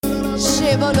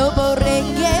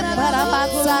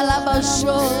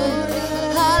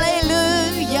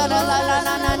Hallelujah. La la la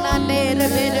la la la ne de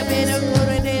be de be de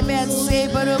kore de be se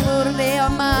boro boro de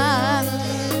ama.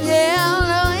 Yeah,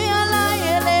 la ya la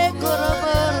ele koro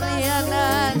boro ya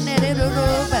na ne de ro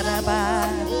bara ba.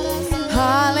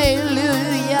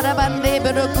 Hallelujah. Ra ban de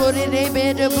boro kore de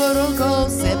be de boro ko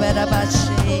se bara ba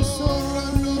she.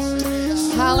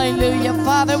 Hallelujah.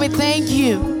 Father, we thank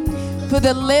you for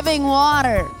the living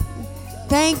water.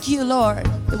 Thank you, Lord.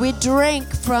 We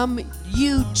drink from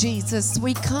you, Jesus.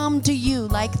 We come to you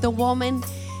like the woman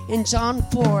in John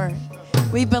 4.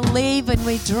 We believe and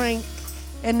we drink,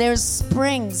 and there's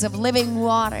springs of living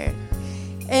water.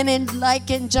 And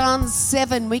like in John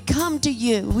 7, we come to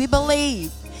you. We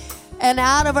believe. And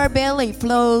out of our belly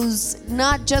flows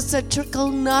not just a trickle,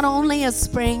 not only a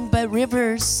spring, but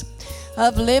rivers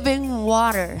of living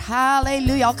water.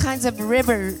 Hallelujah. All kinds of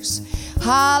rivers.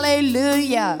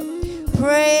 Hallelujah.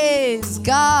 Praise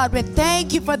God. We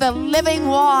thank you for the living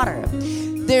water.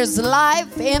 There's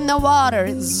life in the water.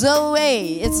 It's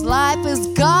Zoe. It's life as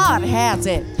God has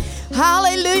it.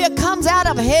 Hallelujah. Comes out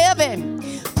of heaven.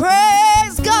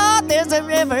 Praise God. There's a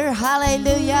river.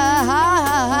 Hallelujah.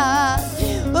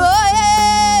 Oh,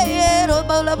 yeah, yeah.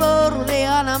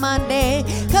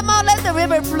 Come on, let the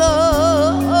river flow.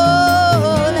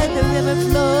 Oh, let the river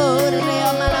flow.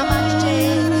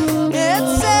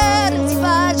 It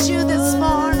satisfies you this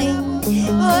morning.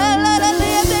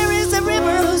 Oh, there is a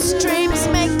river whose streams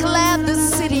make glad the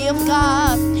city of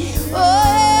God.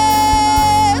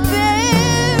 Oh, there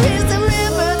is a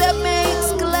river that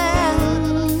makes glad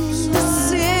the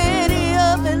city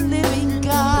of the living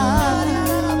God.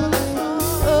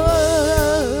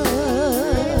 Oh,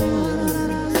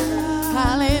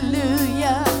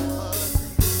 hallelujah.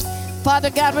 Father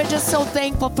God, we're just so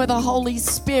thankful for the Holy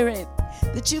Spirit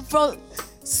that you've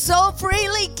so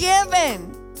freely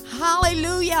given.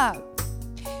 Hallelujah.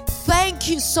 Thank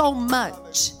you so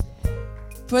much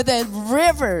for the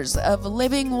rivers of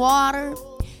living water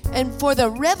and for the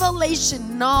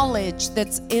revelation knowledge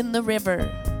that's in the river.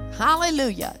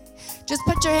 Hallelujah. Just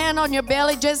put your hand on your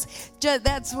belly. Just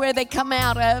that's where they come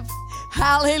out of.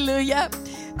 Hallelujah.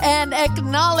 And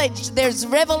acknowledge there's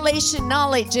revelation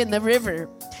knowledge in the river.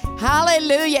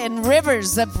 Hallelujah. And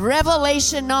rivers of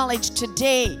revelation knowledge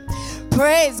today.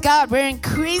 Praise God. We're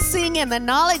increasing in the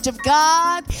knowledge of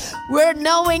God. We're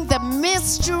knowing the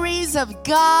mysteries of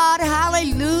God.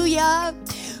 Hallelujah.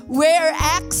 We're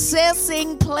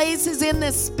accessing places in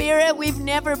the Spirit we've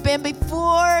never been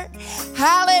before.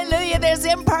 Hallelujah. There's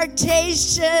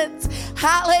impartations.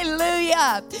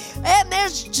 Hallelujah. And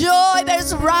there's joy.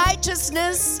 There's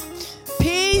righteousness,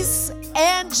 peace,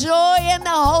 and joy in the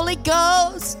Holy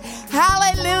Ghost.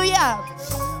 Hallelujah.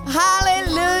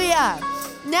 Hallelujah.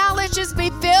 Now let's just be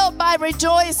filled by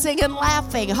rejoicing and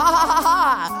laughing. Ha ha ha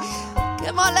ha.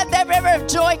 Come on, let that river of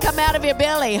joy come out of your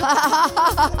belly. Ha ha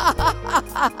ha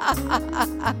ha.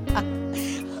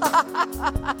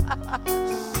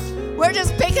 We're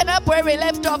just picking up where we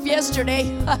left off yesterday.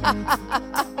 Come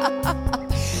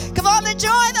on, the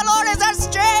joy of the Lord is our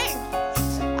strength.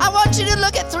 I want you to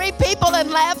look at 3 people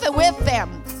and laugh with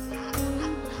them.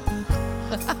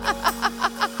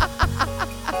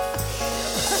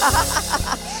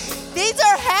 These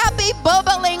are happy,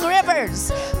 bubbling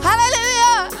rivers.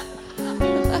 Hallelujah.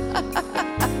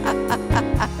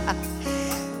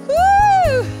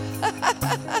 Woo.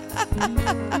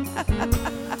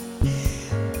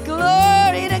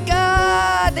 Glory to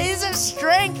God. These are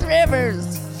strength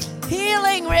rivers,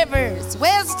 healing rivers,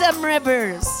 wisdom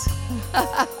rivers.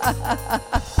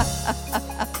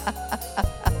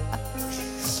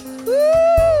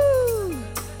 Woo.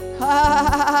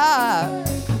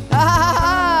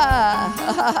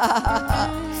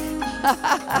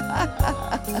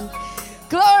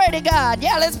 Glory to God.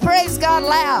 Yeah, let's praise God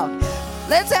loud.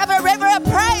 Let's have a river of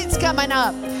praise coming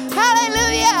up.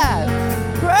 Hallelujah.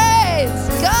 Praise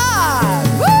God.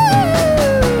 Woo.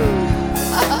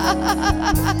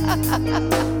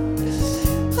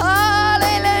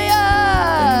 Hallelujah.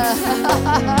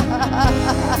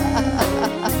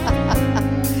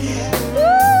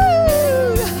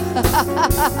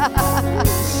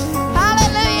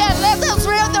 Hallelujah. Let those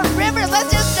rivers,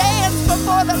 let's just dance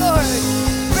before the Lord.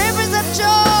 Rivers of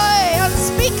joy,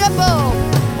 unspeakable,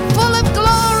 full of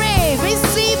glory,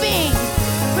 receiving.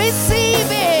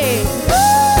 Woo!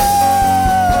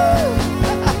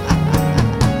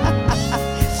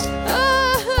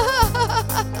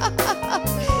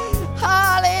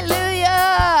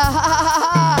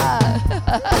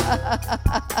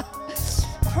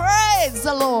 Praise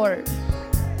the Lord.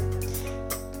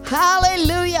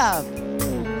 Hallelujah.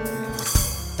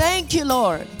 Thank you,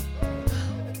 Lord.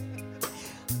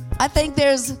 I think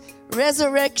there's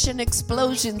resurrection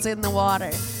explosions in the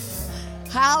water.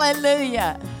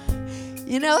 Hallelujah.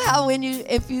 You know how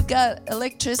if you got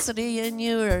electricity in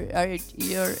you or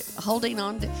you're holding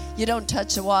on, you don't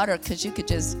touch the water because you could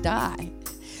just die.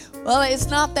 Well,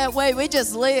 it's not that way. We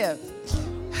just live.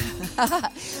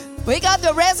 We got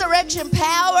the resurrection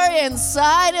power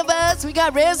inside of us. We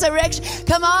got resurrection.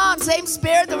 Come on, same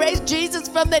spirit that raised Jesus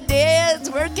from the dead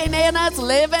is working in us,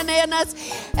 living in us.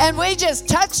 And we just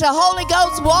touch the Holy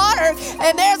Ghost water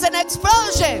and there's an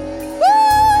explosion. Woo!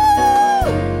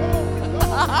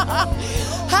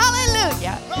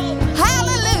 Hallelujah.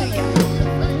 Hallelujah.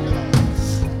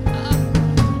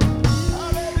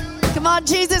 Come on,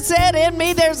 Jesus said, in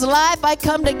me there's life. I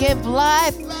come to give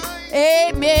life.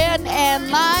 Amen. And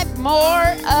life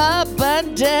more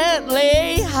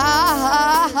abundantly.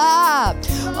 Ha, ha, ha.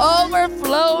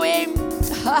 Overflowing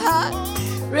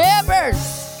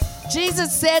rivers.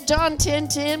 Jesus said, John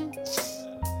 10:10,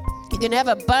 you can have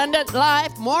abundant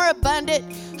life, more abundant.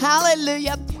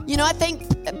 Hallelujah. You know, I think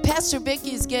Pastor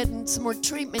Vicki is getting some more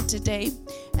treatment today,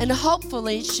 and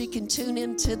hopefully she can tune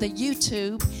into the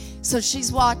YouTube, so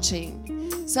she's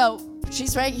watching. So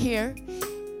she's right here.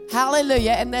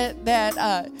 Hallelujah. And that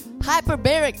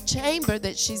hyperbaric chamber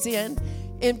that she's in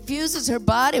infuses her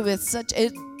body with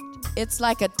it's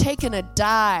like taking a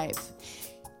dive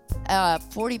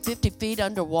 40, 50 feet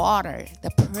underwater.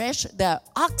 The pressure, the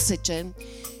oxygen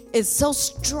is so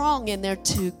strong in there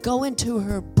to go into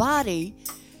her body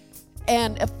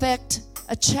and affect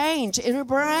a change in her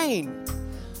brain.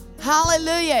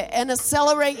 Hallelujah. And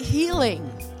accelerate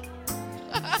healing.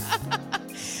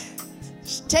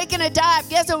 Taking a dive.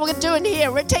 Guess what we're doing here?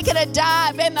 We're taking a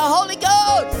dive in the Holy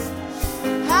Ghost.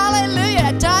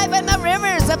 Hallelujah. A dive in the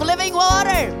rivers of living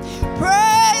water.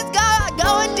 Praise God.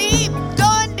 Going deep.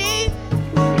 Going deep.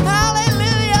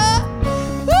 Hallelujah.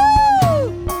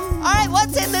 Woo! All right,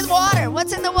 what's in the water?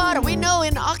 What's in the water? We know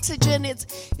in oxygen,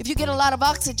 if you get a lot of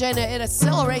oxygen, it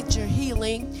accelerates your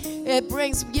healing. It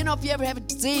brings, if you ever have a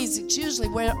disease, it's usually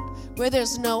where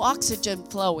there's no oxygen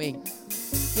flowing.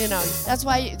 That's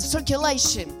why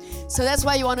circulation. So that's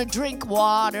why you want to drink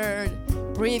water,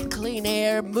 breathe clean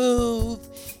air, move.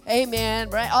 Amen.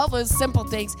 Right? All those simple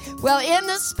things. Well, in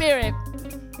the Spirit,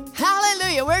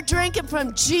 hallelujah, we're drinking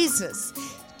from Jesus.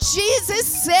 Jesus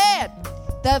said,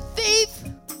 the thief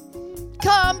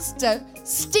comes to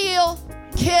steal,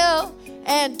 kill,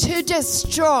 and to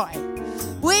destroy.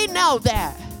 We know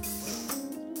that.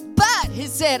 But he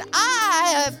said,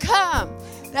 I have come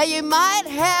that you might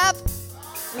have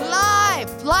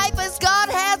life. Life as God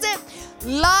has it.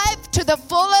 Life to the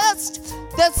fullest.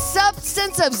 The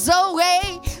substance of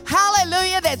Zoe.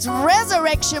 Hallelujah. That's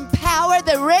resurrection power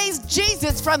that raised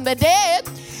Jesus from the dead.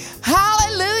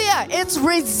 Hallelujah. It's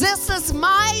resistance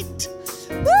might.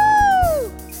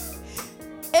 Woo!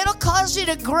 It'll cause you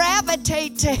to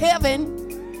gravitate to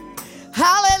heaven.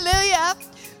 Hallelujah.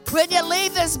 When you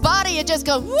leave this body, you just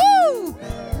go, woo!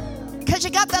 Because you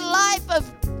got the life of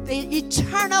the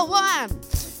eternal one.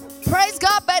 Praise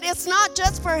God, but it's not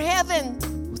just for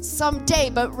heaven someday,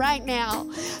 but right now.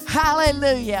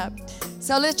 Hallelujah.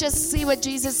 So let's just see what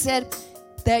Jesus said,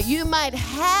 that you might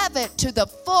have it to the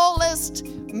fullest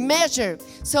measure.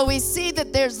 So we see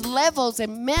that there's levels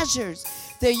and measures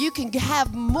that you can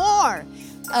have more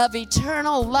of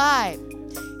eternal life.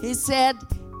 He said,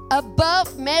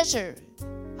 above measure.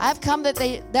 I've come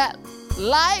that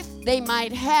life they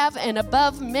might have and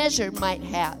above measure might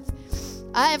have.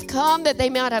 I have come that they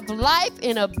might have life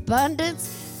in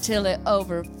abundance till it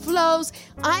overflows.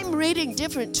 I'm reading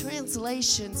different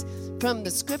translations from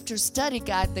the scripture study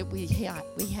guide that we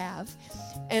have.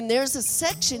 And there's a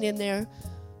section in there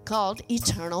called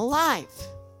eternal life.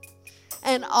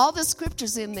 And all the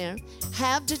scriptures in there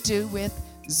have to do with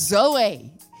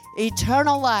Zoe,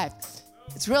 eternal life.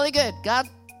 It's really good. God,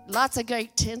 lots of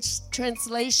great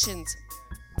translations.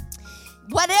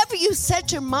 Whatever you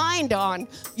set your mind on,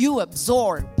 you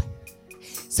absorb.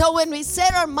 So when we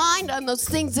set our mind on those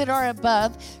things that are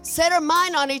above, set our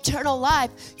mind on eternal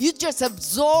life, you just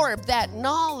absorb that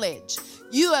knowledge.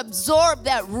 You absorb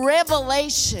that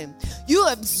revelation. You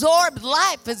absorb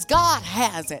life as God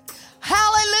has it.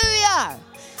 Hallelujah.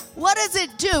 What does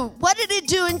it do? What did it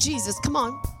do in Jesus? Come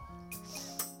on.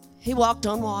 He walked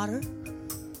on water.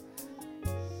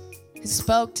 He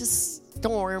spoke to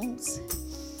storms.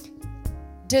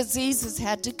 Diseases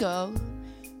had to go.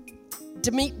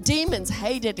 Demons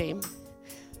hated him.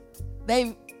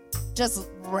 They just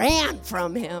ran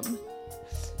from him.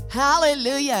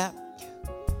 Hallelujah.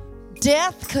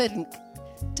 Death couldn't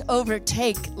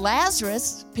overtake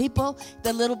Lazarus.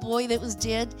 The little boy that was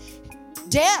dead.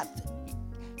 Death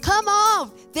Come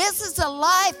on. This is a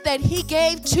life that he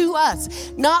gave to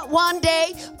us. Not one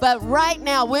day, but right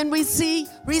now when we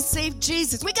receive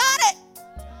Jesus. We got it.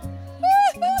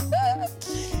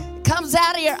 Comes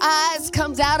out of your eyes,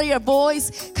 comes out of your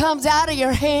voice, comes out of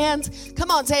your hands.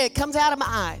 Come on, say it. Comes out of my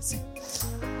eyes.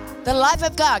 The life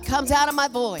of God comes out of my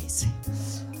voice.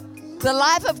 The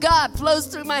life of God flows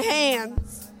through my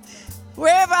hands.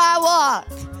 Wherever I walk,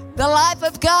 the life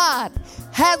of God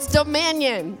has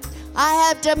dominion. I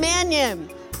have dominion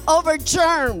over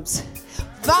germs,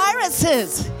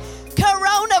 viruses.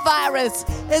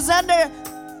 Coronavirus is under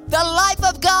the life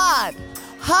of God.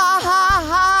 Ha, ha,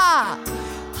 ha.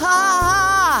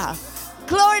 Ha, ha.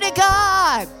 Glory to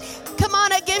God. Come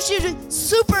on, it gives you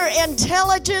super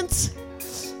intelligence.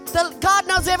 God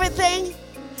knows everything.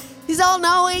 He's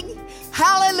all-knowing.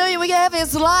 Hallelujah. We have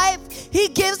his life. He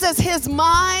gives us his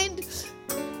mind. Is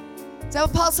that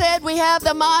what Paul said? We have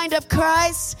the mind of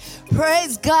Christ.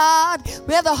 Praise God.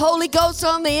 We have the Holy Ghost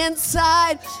on the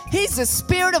inside. He's the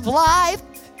spirit of life.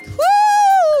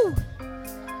 Woo!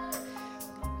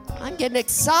 I'm getting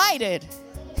excited.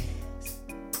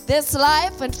 This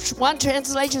life, and one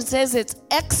translation says it's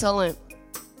excellent.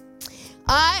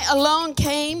 I alone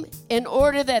came in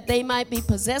order that they might be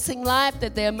possessing life,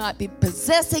 that they might be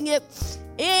possessing it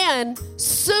in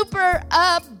super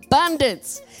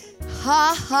abundance.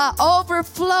 Ha ha,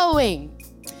 overflowing.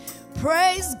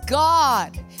 Praise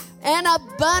God. An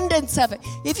abundance of it.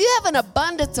 If you have an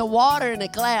abundance of water in a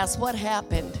glass, what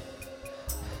happened?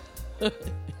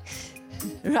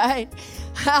 Right?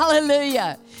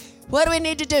 Hallelujah. What do we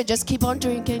need to do? Just keep on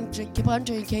drinking, keep on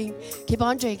drinking, keep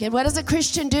on drinking. What does a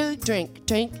Christian do? Drink,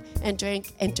 drink, and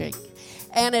drink, and drink.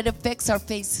 And it affects our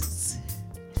faces.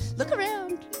 Look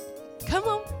around. Come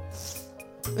on.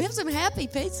 We have some happy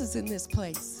faces in this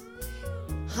place.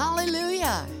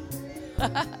 Hallelujah.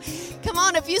 Come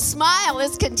on, if you smile,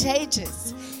 it's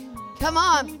contagious. Come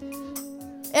on.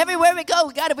 Everywhere we go,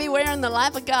 we got to be wearing the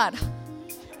life of God.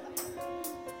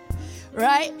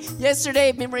 Right?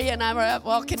 Yesterday, Maria and I were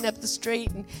walking up the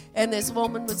street, and this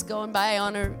woman was going by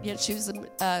on her, she was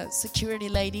a security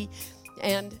lady,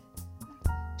 and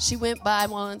she went by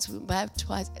once, went by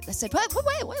twice. I said,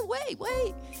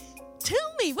 wait.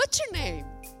 Tell me, what's your name?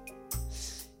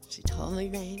 She told me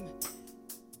her name.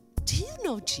 Do you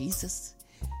know Jesus?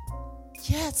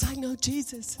 Yes, I know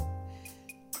Jesus.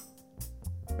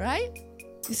 Right?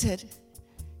 He said,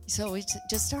 so we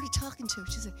just started talking to her.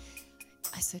 She said,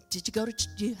 I said, do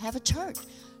you have a church?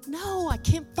 No, I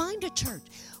can't find a church.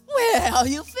 Well,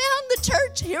 you found the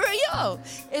church. Here we go.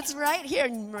 It's right here.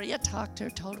 And Maria talked to her,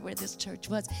 told her where this church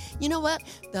was. You know what?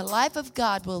 The life of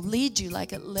God will lead you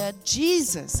like it led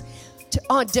Jesus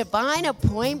on divine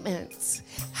appointments.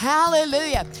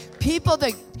 Hallelujah. People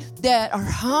that are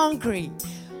hungry,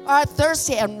 are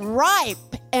thirsty and ripe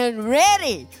and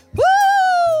ready.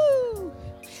 Woo!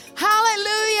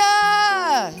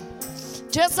 Hallelujah.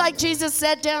 Just like Jesus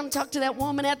sat down and talked to that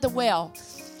woman at the well.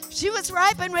 She was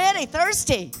ripe and ready,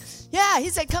 thirsty. Yeah, he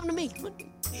said, come to me.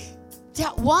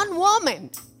 That one woman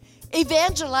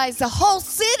evangelized the whole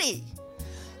city.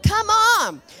 Come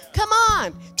on.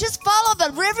 Just follow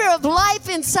the river of life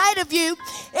inside of you.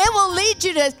 It will lead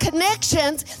you to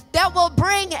connections that will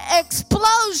bring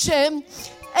explosion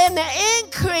and the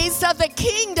increase of the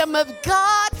kingdom of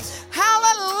God.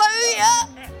 Hallelujah.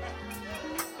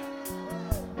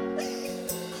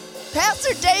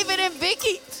 Pastor David and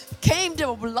Vicki came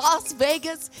to Las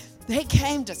Vegas. They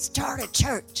came to start a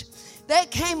church. They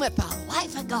came with the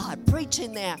life of God,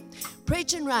 preaching that,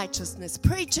 preaching righteousness,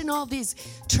 preaching all these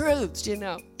truths,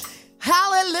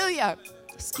 Hallelujah.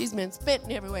 Excuse me, I'm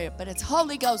spitting everywhere, but it's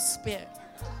Holy Ghost spit.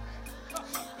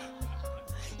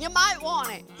 You might want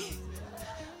it.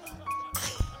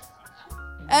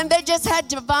 And they just had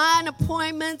divine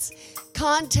appointments,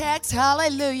 contacts,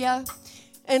 hallelujah.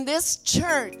 And this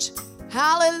church,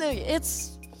 hallelujah,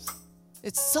 it's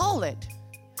solid.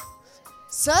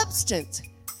 Substance.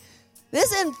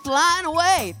 This isn't flying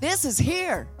away. This is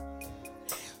here.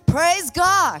 Praise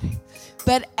God.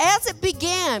 But as it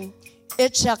began,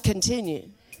 it shall continue.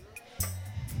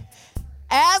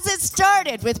 As it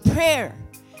started with prayer,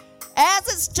 as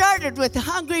it started with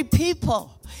hungry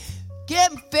people,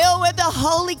 getting filled with the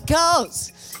Holy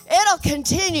Ghost, it'll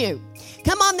continue.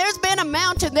 Come on, there's been a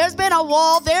mountain, there's been a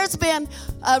wall, there's been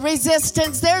a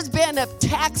resistance, there's been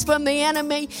attacks from the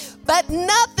enemy, but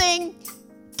nothing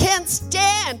can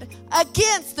stand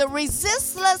against the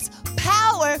resistless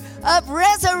power of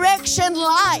resurrection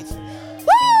life.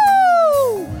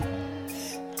 Woo!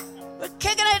 We're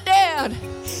kicking it down.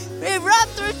 We run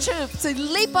through troops and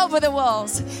leap over the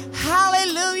walls.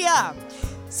 Hallelujah.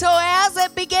 So as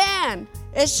it began,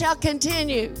 It shall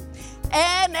continue.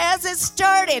 And as it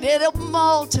started, it'll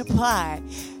multiply.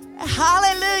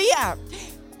 Hallelujah.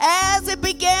 As it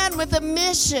began with a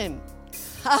mission.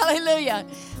 Hallelujah.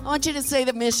 I want you to say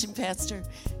the mission, Pastor.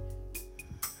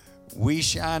 We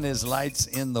shine as lights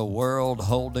in the world,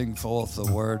 holding forth the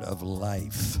word of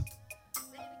life.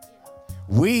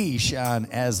 We shine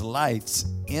as lights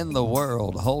in the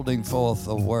world, holding forth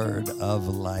the word of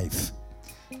life.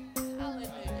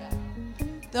 Hallelujah.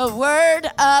 The word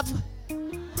of,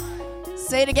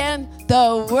 say it again,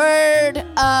 the word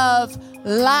of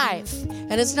life.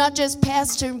 And it's not just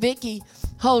Pastor and Vicky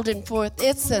holding forth,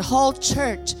 it's the whole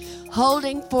church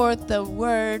holding forth the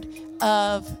word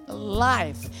of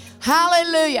life.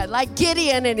 Hallelujah. Like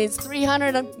Gideon and his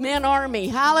 300-man army.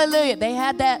 Hallelujah. They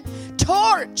had that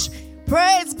torch.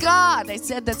 Praise God. They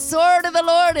said the sword of the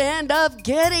Lord and of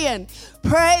Gideon.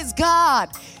 Praise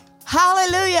God.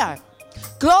 Hallelujah.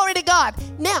 Glory to God.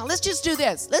 Now, let's just do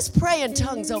this. Let's pray in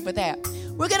tongues over that.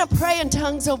 We're going to pray in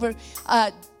tongues over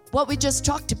what we just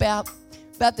talked about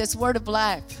this word of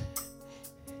life.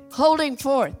 Holding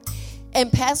forth. And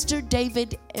Pastor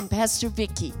David and Pastor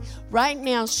Vicky, right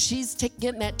now she's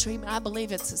getting that treatment. I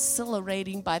believe it's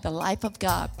accelerating by the life of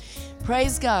God.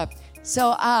 Praise God.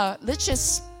 So let's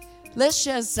just I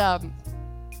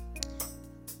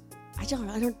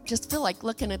don't just feel like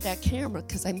looking at that camera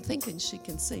because I'm thinking she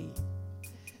can see.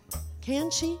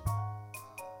 Can she?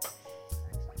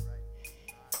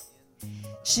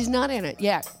 She's not in it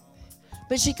yet,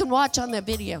 but she can watch on the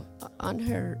video on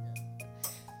her.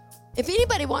 If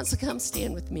anybody wants to come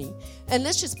stand with me, and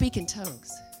let's just speak in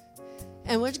tongues.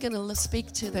 And we're going to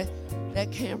speak to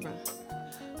that camera.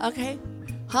 Okay?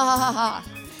 Ha, ha, ha, ha.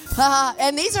 Ha, ha.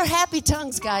 And these are happy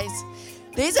tongues, guys.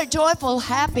 These are joyful,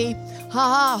 happy, ha,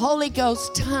 ha, Holy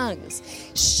Ghost tongues.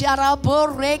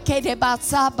 Sharaboreke de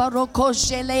basabaroko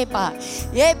sheleba.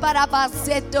 Ye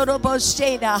barabaseto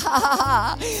robosheda. Ha, ha,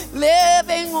 ha.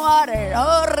 Living water.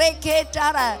 Oh,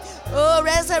 reketara. Oh,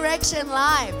 resurrection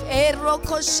life.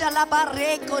 Eroko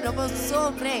shalabareko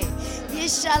robosobre.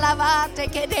 Yishalavate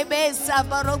ke de besa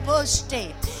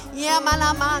baroboshte. We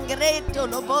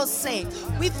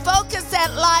focus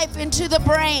that life into the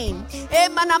brain.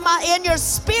 In your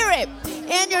spirit.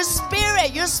 In your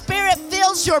spirit. Your spirit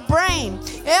fills your brain.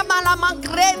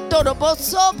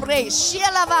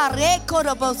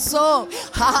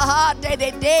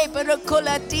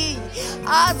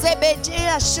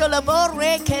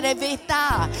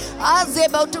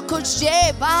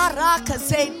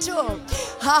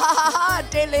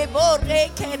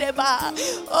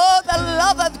 Oh, the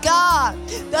love of God,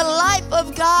 the life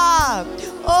of God,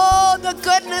 oh, the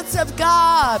goodness of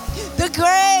God, the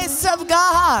grace of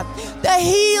God, the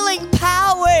healing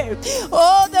power,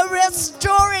 oh, the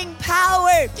restoring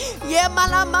power.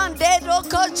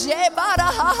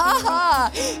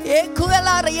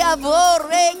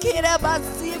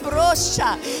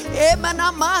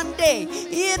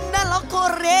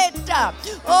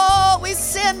 Oh, we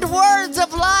send words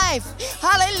of life.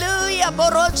 Hallelujah.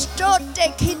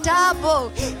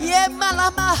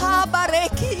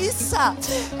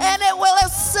 And it will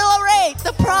accelerate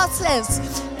the process.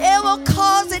 It will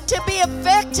cause it to be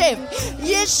effective.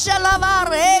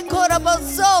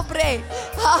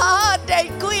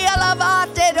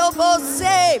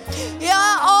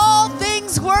 All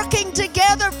things working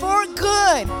together for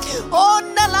good.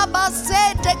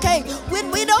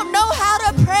 When we don't know how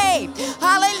to pray,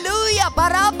 hallelujah.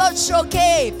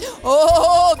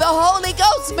 Oh, the Holy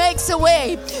Ghost makes a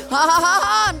way.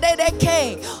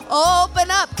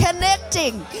 Open up,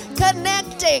 connecting.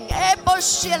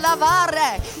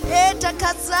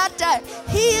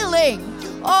 Healing.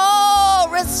 Oh,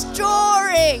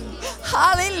 restoring.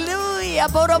 Hallelujah.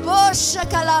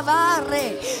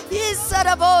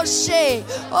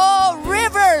 Oh,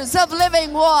 rivers of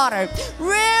living water.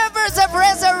 Rivers of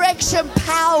resurrection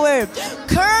power.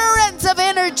 Currents of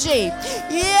energy.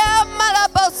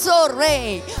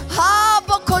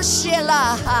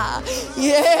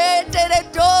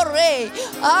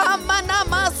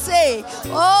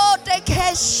 Oh, te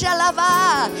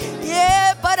keshalava.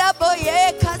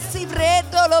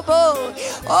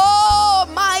 Oh,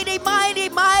 mighty, mighty,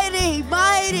 mighty,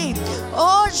 mighty.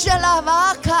 Oh,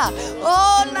 Shalavaka.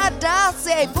 Oh,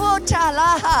 Nadase.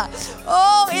 Butalaha.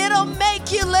 Oh, it'll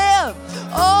make you live.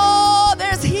 Oh,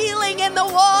 there's healing in the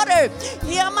water.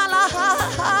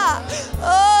 Yamalaha.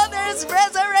 Oh, there's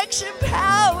resurrection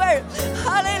power.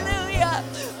 Hallelujah.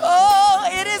 Oh,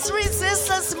 it is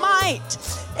resistless might.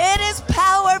 It is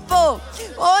powerful.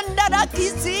 Oh,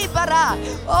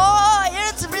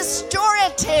 it's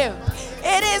restorative.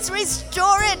 It is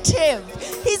restorative.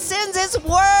 He sends His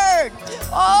word.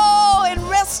 Oh, and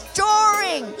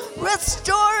restoring.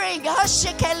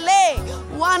 Hashikele,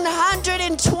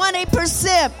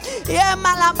 120%.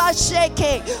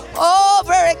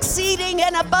 Over, exceeding,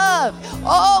 and above.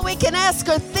 Oh, we can ask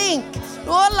or think.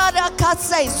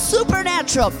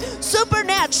 Supernatural.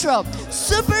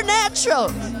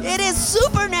 It is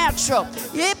supernatural.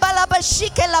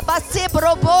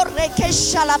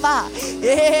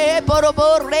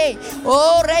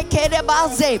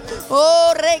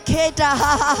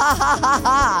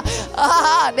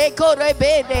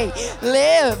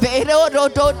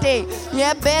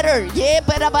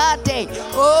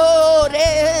 Oh,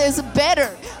 it is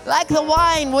better. Like the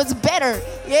wine was better.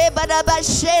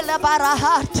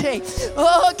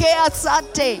 Oh,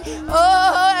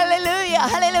 hallelujah.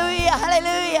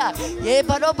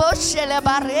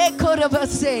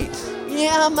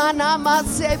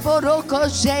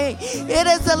 It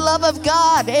is the love of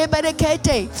God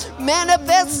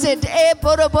manifested.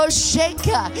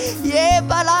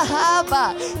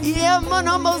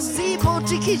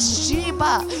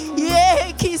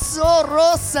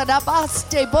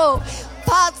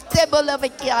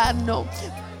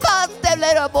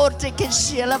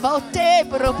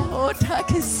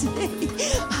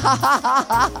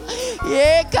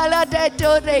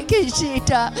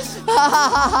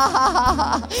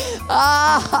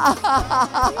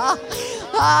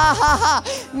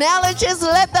 Now let's just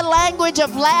let the language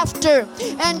of laughter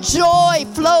and joy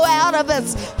flow out of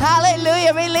us.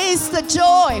 Hallelujah. Release the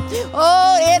joy.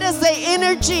 Oh, it is the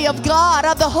energy of God,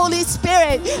 of the Holy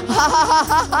Spirit.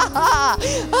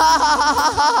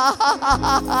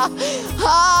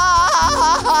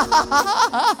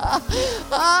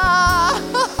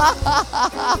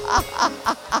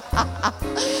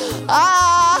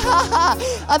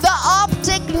 The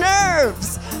optic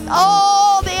nerves.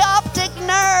 Oh, the optic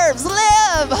nerves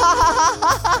live.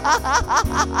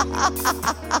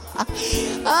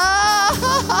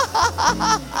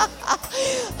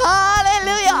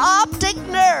 Hallelujah. Optic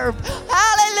nerve.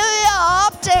 Hallelujah.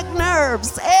 Optic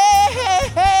nerves.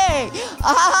 Hey.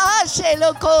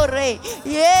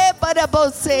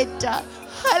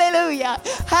 Hallelujah.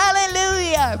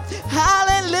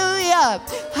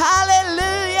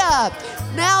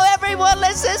 Now everyone,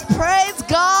 let's just praise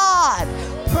God.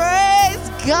 Praise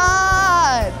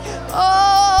God.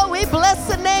 Oh, we bless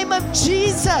the name of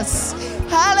Jesus.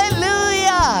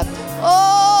 Hallelujah.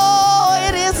 Oh,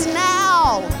 it is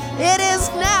now.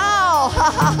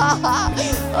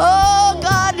 Oh,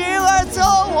 God, you are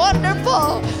so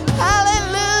wonderful.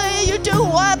 Hallelujah. You do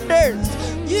wonders.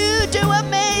 You do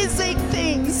amazing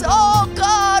things. Oh,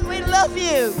 God, we love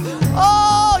you.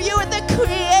 Oh, you are the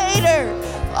creator.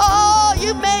 Oh,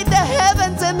 you made the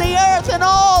heavens and the earth and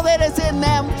all that is in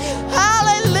them.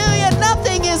 Hallelujah.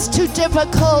 Nothing is too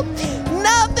difficult.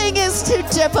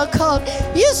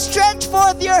 You stretch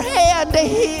forth your hand to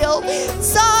heal.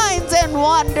 Signs and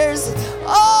wonders.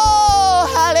 Oh,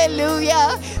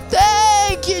 hallelujah.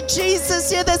 Thank you,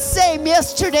 Jesus. You're the same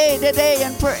yesterday, today,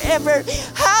 and forever.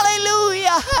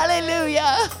 Hallelujah.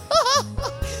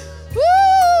 Woo!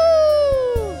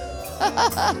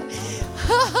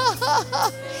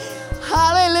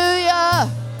 Hallelujah.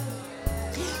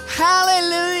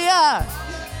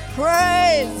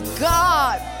 Praise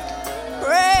God.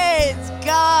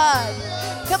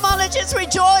 Come on, let's just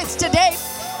rejoice today.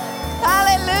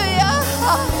 Hallelujah.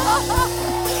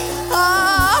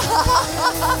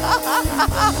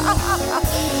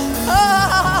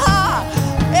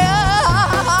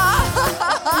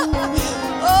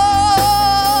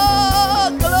 Oh,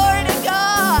 glory to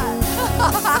God.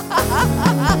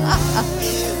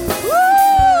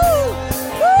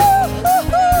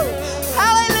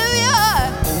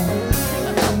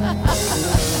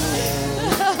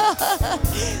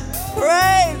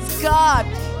 Praise God.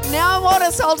 Now I want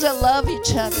us all to love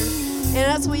each other. And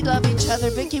as we love each other,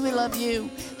 Vicki, we love you.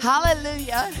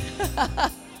 Hallelujah.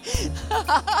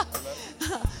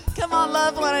 Come on,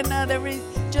 love one another.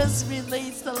 Just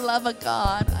release the love of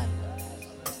God.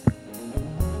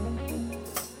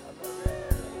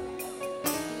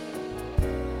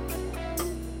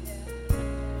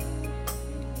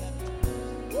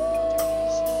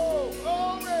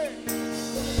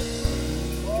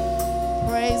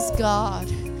 Praise God.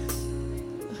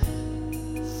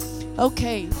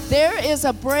 Okay, there is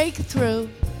a breakthrough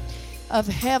of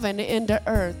heaven into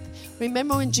earth.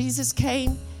 Remember when Jesus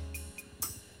came?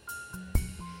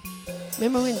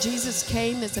 Remember when Jesus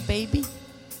came as a baby?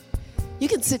 You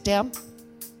can sit down.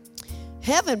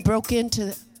 Heaven broke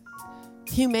into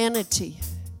humanity.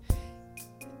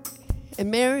 And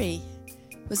Mary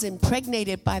was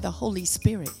impregnated by the Holy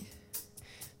Spirit.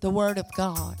 the Word of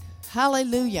God.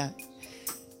 Hallelujah.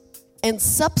 And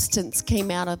substance came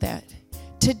out of that.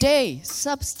 Today,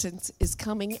 substance is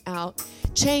coming out.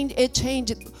 It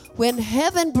changes. When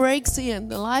heaven breaks in,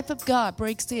 the life of God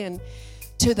breaks in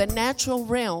to the natural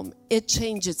realm, it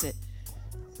changes it.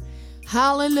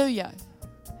 Hallelujah.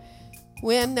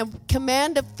 When the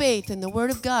command of faith and the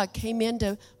Word of God came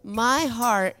into my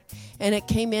heart and it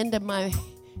came into my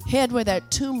head where that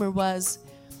tumor was,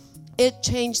 it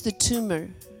changed the tumor.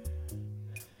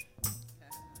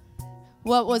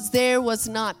 What was there was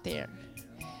not there.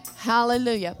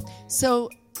 Hallelujah. So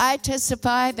I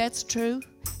testify that's true.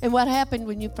 And what happened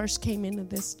when you first came into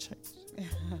this church?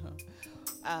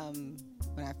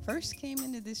 When I first came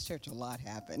into this church, a lot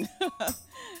happened.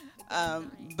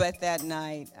 But that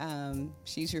night,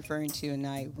 she's referring to a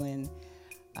night when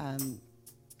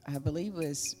I believe it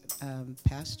was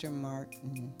Pastor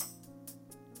Martin.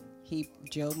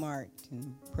 Joe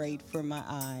Martin prayed for my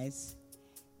eyes,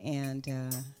 and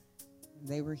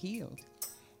they were healed.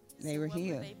 They were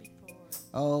healed.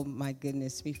 Oh my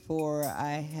goodness! Before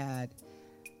I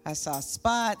saw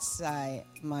spots.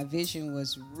 My vision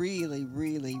was really,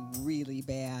 really, really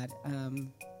bad.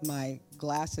 My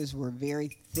glasses were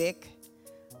very thick.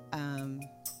 They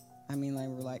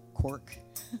were like cork.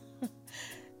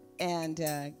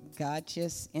 And God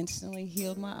just instantly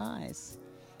healed my eyes.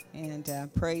 And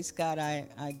praise God,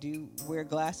 I do wear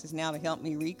glasses now to help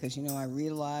me read because, I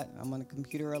read a lot. I'm on the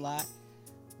computer a lot.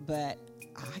 But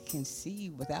I can see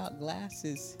without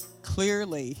glasses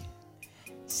clearly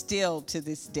still to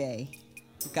this day.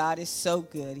 God is so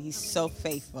good. He's so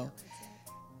faithful.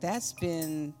 That's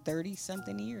been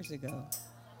 30-something years ago.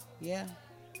 Yeah.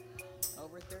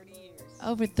 Over 30 years.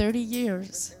 Over 30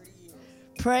 years.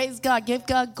 Praise God. Give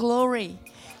God glory.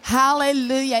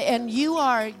 Hallelujah. And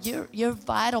you're a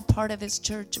vital part of this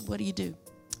church. What do you do?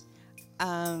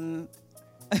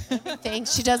 Everything.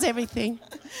 She does everything.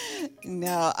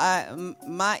 No,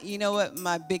 you know what?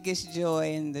 My biggest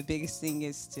joy and the biggest thing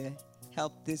is to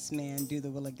help this man do the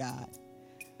will of God.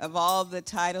 Of all the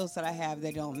titles that I have,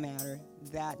 they don't matter.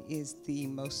 That is the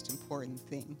most important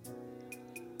thing.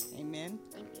 Amen?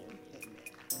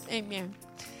 Amen.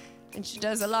 And she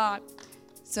does a lot.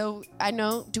 So I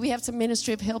know, do we have some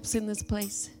ministry of helps in this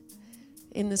place,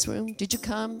 in this room? Did you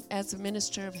come as a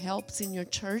minister of helps in your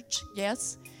church?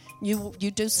 Yes? You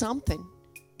do something,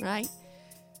 right?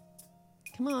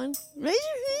 Come on, raise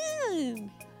your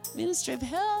hand. Ministry of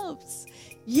helps.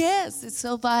 Yes, it's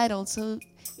so vital, so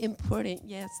important.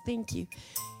 Yes, thank you.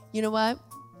 You know what?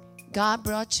 God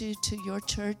brought you to your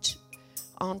church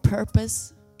on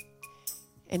purpose,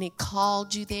 and He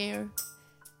called you there,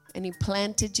 and He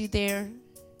planted you there.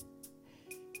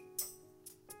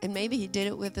 And maybe He did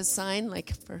it with a sign,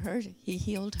 like for her. He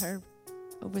healed her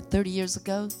over 30 years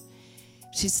ago.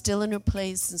 She's still in her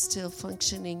place and still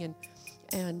functioning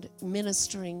and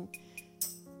ministering,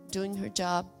 doing her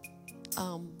job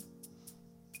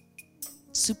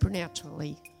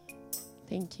supernaturally.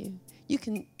 Thank you. You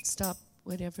can stop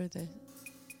whatever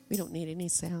we don't need any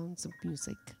sounds of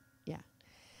music. Yeah.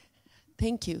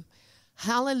 Thank you.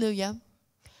 Hallelujah.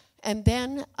 And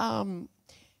then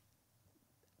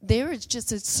there is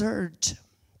just a surge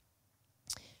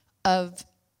of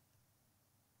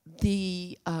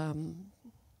the,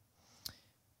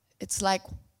 it's like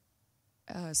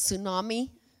a tsunami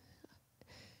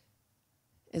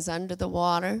is under the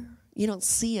water. You don't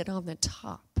see it on the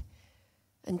top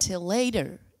until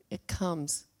later it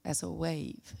comes as a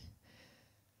wave,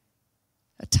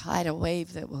 a tidal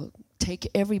wave that will take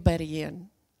everybody in,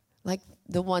 like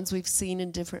the ones we've seen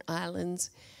in different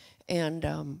islands. And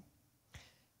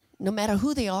no matter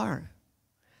who they are,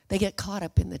 they get caught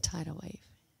up in the tidal wave,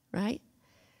 right?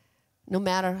 No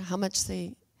matter how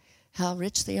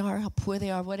rich they are, how poor they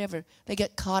are, whatever, they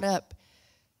get caught up.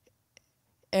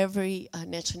 Every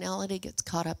nationality gets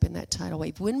caught up in that tidal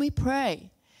wave. When we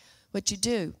pray, what you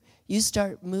do, you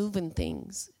start moving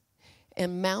things,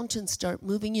 and mountains start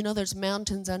moving. You know, there's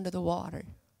mountains under the water,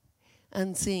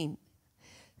 unseen,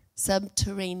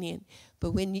 subterranean.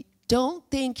 But don't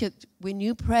think when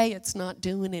you pray, it's not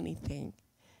doing anything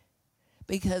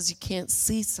because you can't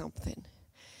see something.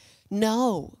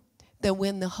 Know that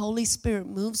when the Holy Spirit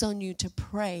moves on you to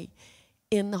pray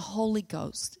in the Holy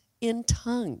Ghost, in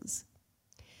tongues,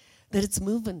 that it's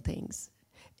moving things.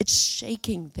 It's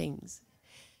shaking things.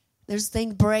 There's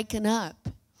things breaking up.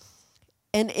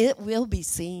 And it will be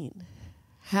seen.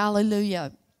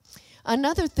 Hallelujah.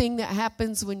 Another thing that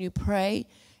happens when you pray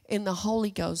in the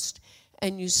Holy Ghost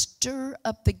and you stir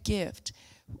up the gift,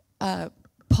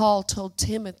 Paul told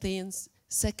Timothy in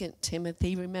 2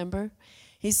 Timothy, remember?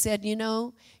 He said,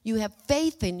 you have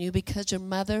faith in you because your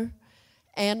mother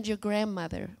and your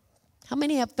grandmother. How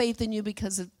many have faith in you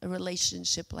because of a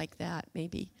relationship like that,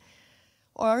 maybe?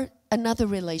 Or another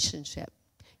relationship?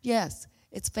 Yes,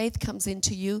 it's faith comes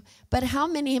into you, but how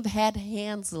many have had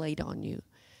hands laid on you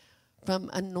from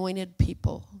anointed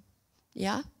people?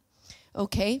 Yeah?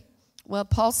 Okay. Well,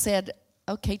 Paul said,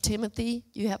 okay, Timothy,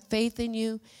 you have faith in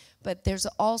you, but there's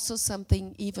also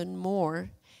something even more,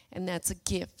 and that's a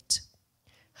gift.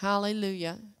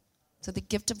 Hallelujah. So the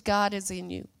gift of God is in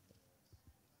you.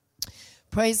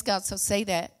 Praise God. So say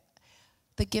that.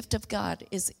 The gift of God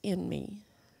is in me.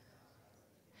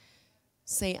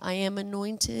 Say, I am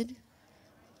anointed,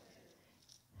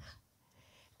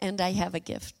 and I have a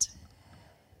gift.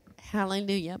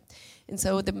 Hallelujah. And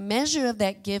so the measure of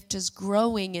that gift is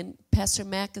growing, and Pastor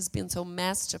Mac has been so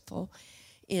masterful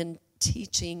in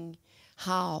teaching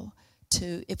how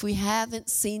to, if we haven't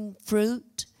seen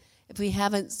fruit, if we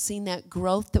haven't seen that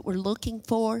growth that we're looking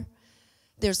for,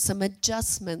 there's some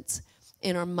adjustments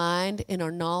in our mind, in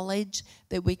our knowledge,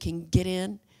 that we can get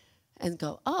in and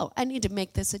go, oh, I need to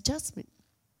make this adjustment.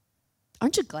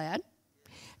 Aren't you glad?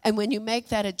 And when you make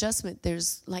that adjustment,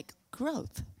 there's like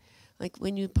growth. Like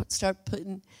when you start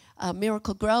putting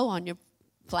Miracle Grow on your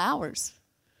flowers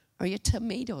or your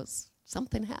tomatoes,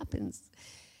 something happens.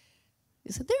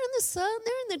 You said, they're in the sun,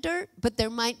 they're in the dirt, but there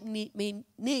might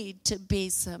need to be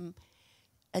some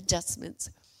adjustments.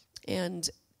 And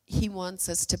he wants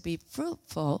us to be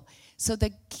fruitful. So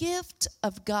the gift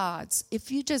of God's,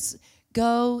 if you just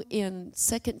go in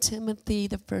 2 Timothy,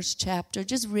 the first chapter,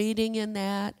 just reading in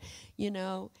that,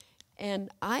 and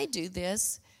I do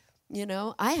this,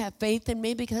 I have faith in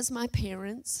me because my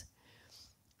parents,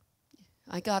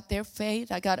 I got their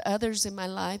faith. I got others in my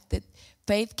life that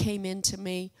faith came into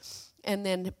me. And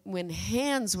then when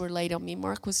hands were laid on me,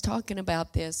 Mark was talking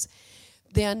about this,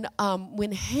 then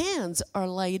when hands are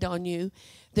laid on you,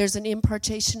 there's an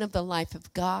impartation of the life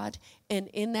of God. And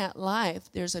in that life,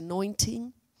 there's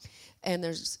anointing and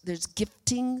there's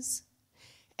giftings.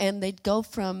 And they'd go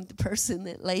from the person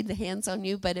that laid the hands on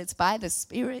you, but it's by the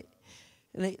Spirit.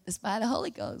 It's by the Holy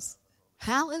Ghost.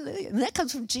 Hallelujah. And that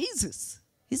comes from Jesus.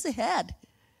 He's the head,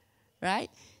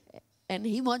 right? And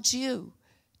he wants you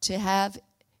to have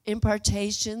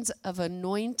impartations of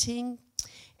anointing,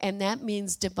 and that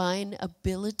means divine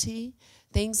ability,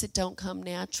 things that don't come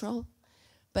natural,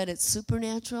 but it's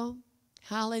supernatural.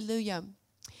 Hallelujah.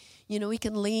 We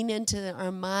can lean into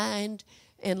our mind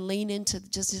and lean into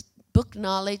just book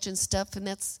knowledge and stuff, and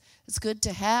it's good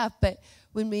to have, but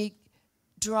when we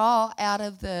draw out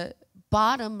of the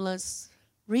bottomless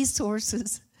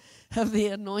resources of the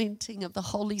anointing of the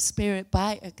Holy Spirit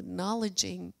by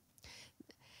acknowledging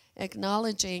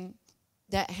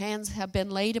that hands have been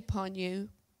laid upon you.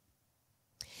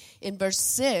 In verse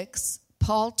 6,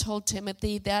 Paul told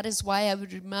Timothy, that is why I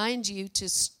would remind you to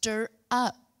stir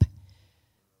up.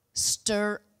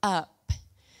 Stir up.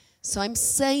 So I'm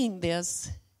saying this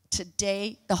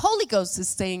today. The Holy Ghost is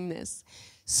saying this.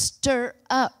 Stir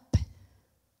up.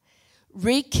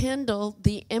 Rekindle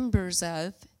the embers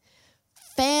of.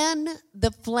 Fan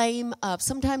the flame of.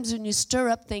 Sometimes when you stir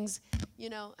up things,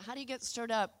 how do you get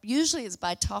stirred up? Usually it's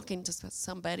by talking to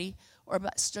somebody or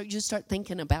you start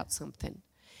thinking about something.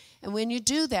 And when you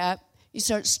do that, you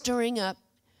start stirring up.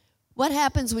 What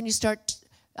happens when you start,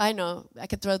 I know, I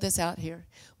could throw this out here.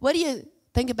 What do you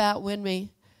think about when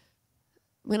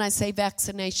I say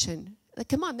vaccination?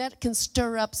 Come on, that can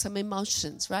stir up some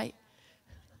emotions, right?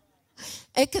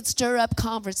 It could stir up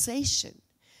conversation.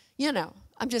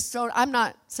 I'm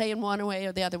not saying one way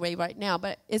or the other way right now,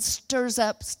 but it stirs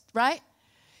up, right?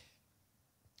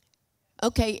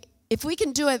 Okay, if we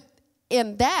can do it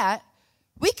in that,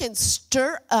 we can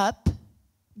stir up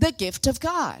the gift of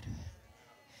God.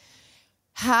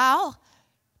 How?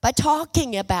 By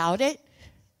talking about it,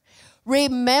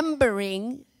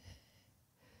 remembering,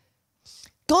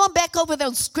 going back over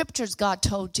those scriptures God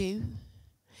told you,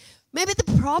 maybe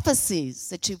the prophecies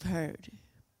that you've heard,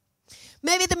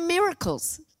 maybe the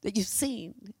miracles that you've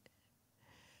seen,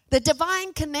 the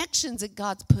divine connections that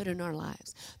God's put in our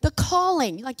lives, the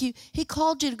calling, he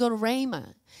called you to go to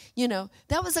Rhema.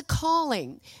 That was a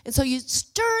calling. And so you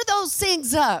stir those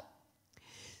things up.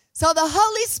 So the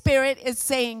Holy Spirit is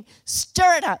saying,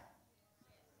 stir it up.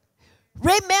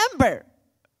 Remember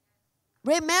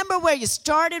where you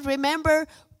started. Remember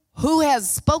who has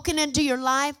spoken into your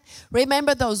life.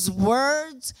 Remember those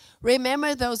words.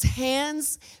 Remember those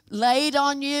hands laid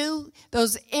on you,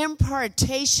 those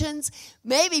impartations,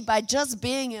 maybe by just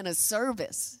being in a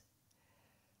service,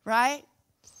 right?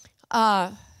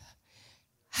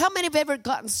 How many have ever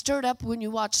gotten stirred up when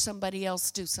you watch somebody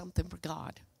else do something for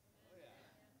God?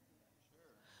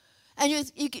 And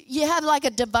you have like a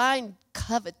divine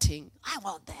coveting. I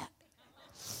want that.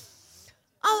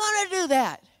 I want to do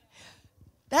that.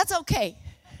 That's okay.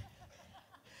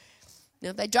 Now,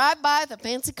 if they drive by with a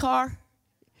fancy car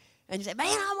and you say, man,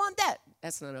 I want that.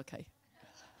 That's not okay.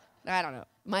 I don't know.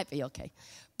 Might be okay.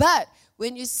 But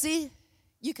when you see,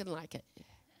 you can like it.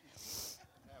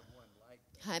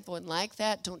 Have one like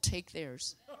that. Don't take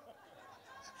theirs.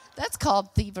 That's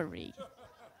called thievery.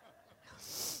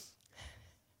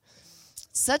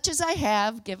 Such as I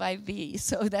have, give I thee.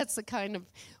 So that's the kind of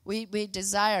we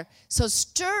desire. So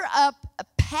stir up a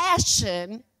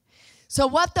passion. So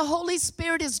what the Holy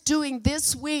Spirit is doing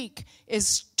this week is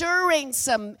stirring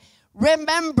some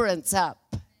remembrance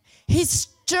up. He's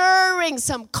stirring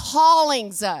some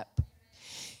callings up.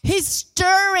 He's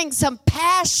stirring some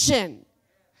passion.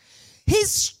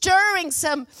 He's stirring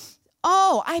some,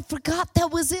 oh, I forgot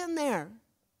that was in there.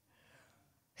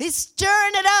 He's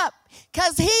stirring it up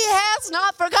because he has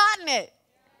not forgotten it.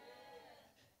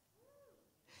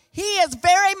 He is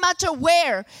very much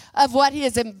aware of what he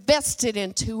has invested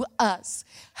into us.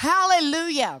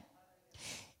 Hallelujah.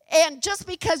 And just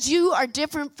because you are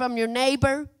different from your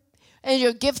neighbor and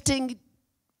your gifting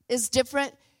is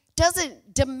different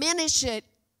doesn't diminish it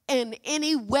in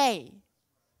any way.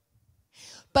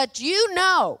 But you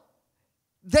know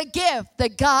the gift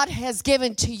that God has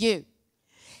given to you.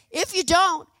 If you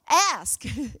don't, ask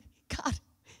God,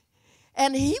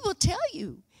 and he will tell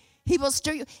you. He will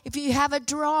stir you. If you have a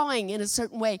drawing in a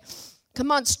certain way,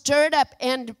 come on, stir it up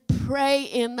and pray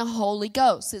in the Holy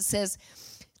Ghost. It says,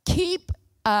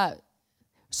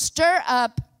 stir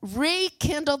up,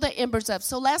 rekindle the embers up.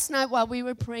 So last night while we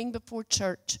were praying before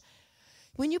church,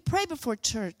 when you pray before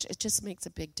church, it just makes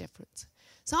a big difference.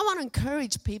 So I want to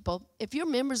encourage people, if you're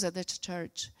members of this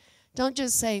church, don't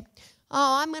just say,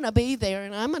 oh, I'm going to be there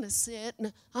and I'm going to sit.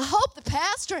 And I hope the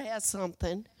pastor has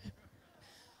something.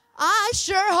 I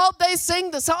sure hope they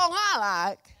sing the song I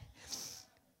like.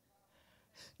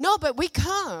 No, but we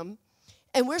come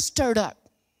and we're stirred up.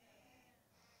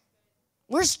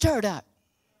 We're stirred up.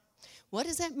 What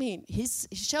does that mean? He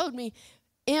showed me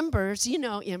embers. You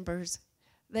know embers.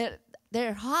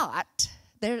 They're hot.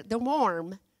 They're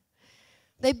warm.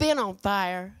 They've been on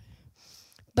fire.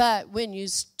 But when you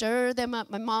stir them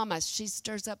up, my mama, she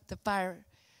stirs up the fire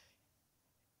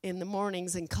in the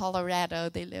mornings in Colorado.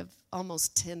 They live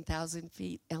almost 10,000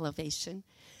 feet elevation.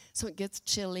 So it gets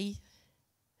chilly.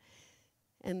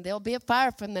 And there'll be a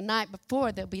fire from the night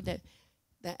before. There'll be the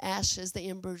ashes, the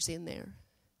embers in there.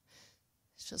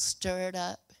 She'll stir it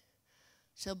up.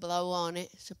 She'll blow on it.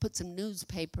 She'll put some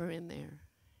newspaper in there.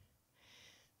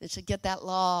 Then she'll get that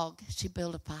log. She'll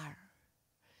build a fire.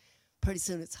 Pretty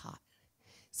soon it's hot.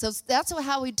 So that's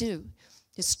how we do.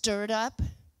 You stir it up.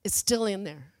 It's still in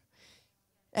there.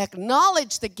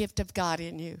 Acknowledge the gift of God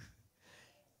in you.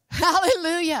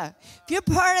 Hallelujah. If you're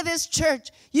part of this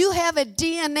church, you have a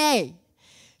DNA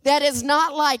that is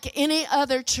not like any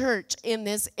other church in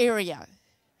this area.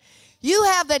 You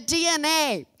have the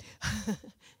DNA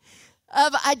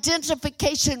of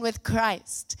identification with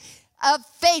Christ, of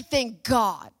faith in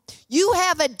God. You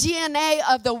have a DNA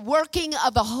of the working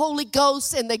of the Holy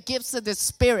Ghost and the gifts of the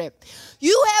Spirit.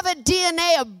 You have a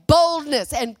DNA of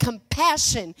boldness and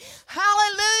compassion.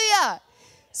 Hallelujah.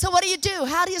 So what do?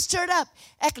 How do you stir it up?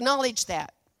 Acknowledge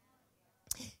that.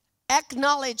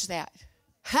 Acknowledge that.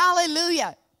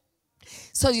 Hallelujah.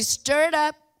 So you stir it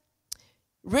up,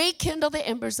 rekindle the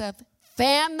embers of,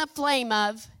 fan the flame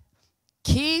of,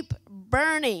 keep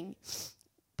burning.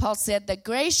 Paul said, the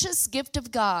gracious gift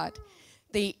of God,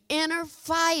 the inner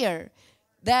fire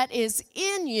that is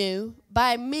in you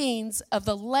by means of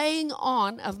the laying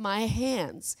on of my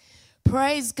hands.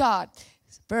 Praise God.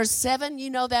 Verse 7, you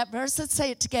know that verse? Let's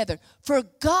say it together. For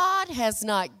God has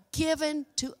not given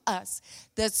to us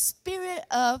the spirit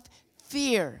of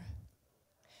fear.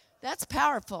 That's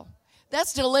powerful.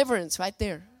 That's deliverance right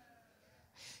there.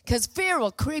 Because fear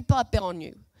will creep up on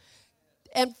you.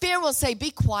 And fear will say,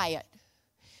 be quiet.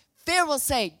 Fear will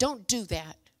say, don't do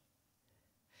that.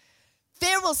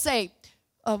 Fear will say,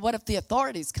 what if the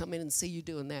authorities come in and see you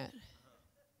doing that?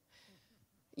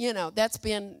 You know, that's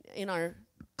been in our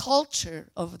culture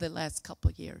over the last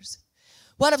couple of years.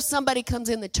 What if somebody comes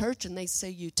in the church and they say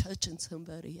you touching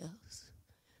somebody else?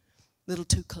 A little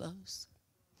too close.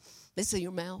 They see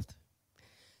your mouth.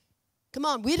 Come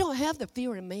on, we don't have the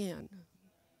fear of man.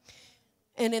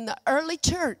 And in the early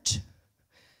church,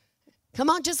 come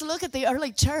on, just look at the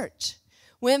early church.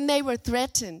 When they were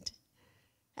threatened,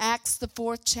 Acts the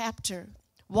 4th chapter.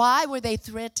 Why were they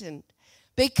threatened?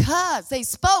 Because they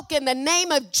spoke in the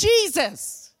name of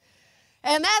Jesus.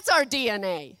 And that's our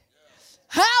DNA.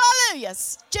 Hallelujah.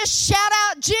 Just shout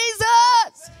out,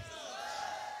 Jesus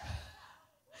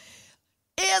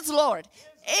is Lord.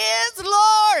 Is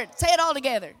Lord. Say it all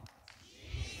together.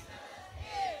 Jesus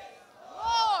is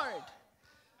Lord.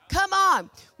 Come on.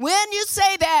 When you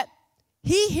say that,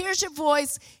 he hears your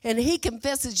voice and he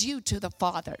confesses you to the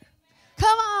Father.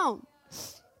 Come on.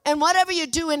 And whatever you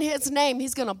do in his name,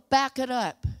 he's going to back it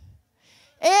up.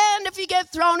 And if you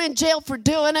get thrown in jail for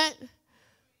doing it,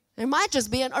 there might just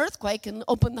be an earthquake and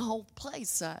open the whole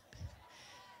place up.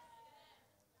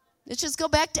 Let's just go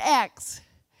back to Acts.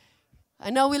 I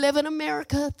know we live in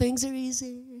America. Things are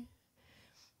easy.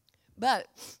 But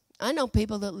I know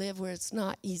people that live where it's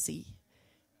not easy.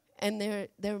 And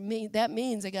that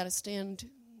means they got to stand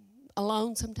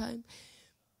alone sometimes.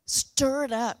 Stir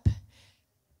it up.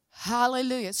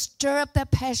 Hallelujah. Stir up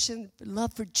that passion,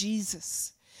 love for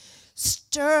Jesus.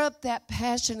 Stir up that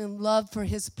passion and love for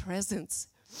his presence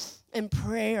and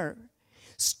prayer.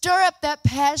 Stir up that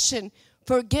passion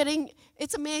for getting.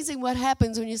 It's amazing what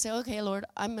happens when you say, okay, Lord,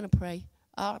 I'm going to pray.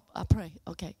 I'll pray.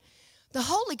 Okay. The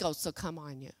Holy Ghost will come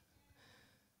on you.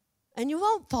 And you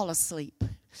won't fall asleep.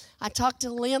 I talked to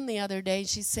Lynn the other day.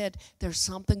 She said, there's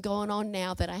something going on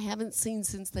now that I haven't seen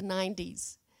since the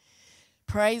 90s.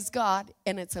 Praise God.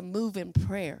 And it's a move in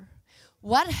prayer.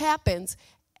 What happens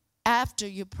after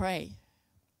you pray?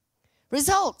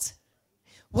 Results.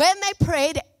 When they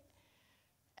prayed,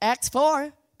 Acts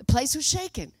 4, the place was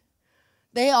shaken.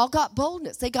 They all got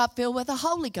boldness. They got filled with the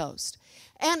Holy Ghost.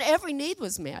 And every need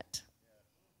was met.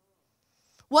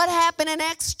 What happened in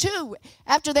Acts 2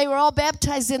 after they were all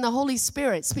baptized in the Holy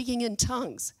Spirit, speaking in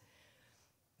tongues?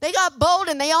 They got bold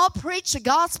and they all preached the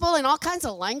gospel in all kinds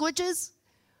of languages.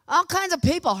 All kinds of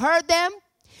people heard them.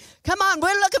 Come on,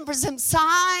 we're looking for some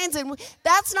signs. And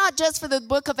that's not just for the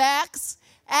book of Acts.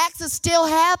 Acts is still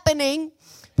happening.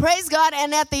 Praise God.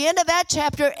 And at the end of that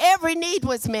chapter, every need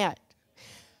was met.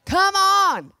 Come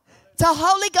on. It's a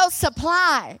Holy Ghost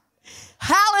supply.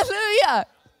 Hallelujah.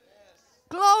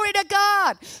 Glory to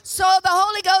God. So the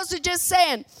Holy Ghost is just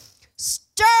saying,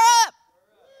 stir up.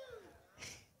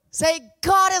 Say,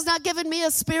 God has not given me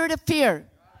a spirit of fear.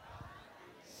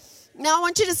 Now, I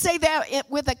want you to say that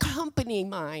with a company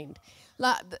mind.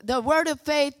 The word of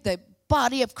faith, the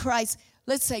body of Christ.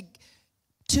 Let's say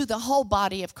to the whole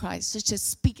body of Christ. Let's just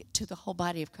speak it to the whole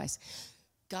body of Christ.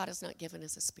 God has not given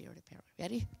us a spirit of fear.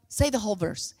 Ready? Say the whole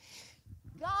verse.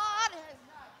 God has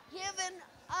not given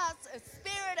us a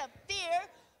spirit of fear,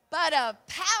 but of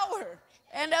power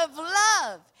and of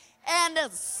love and a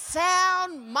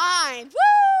sound mind.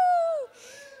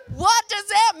 Woo! What does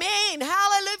that mean?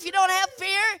 Hallelujah. If you don't have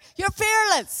fear, you're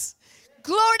fearless.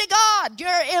 Glory to God.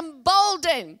 You're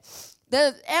emboldened.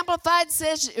 The Amplified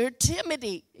says you're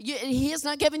timidity. He has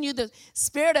not given you the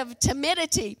spirit of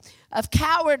timidity, of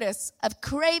cowardice, of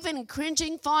craven and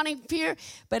cringing, fawning fear,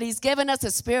 but he's given us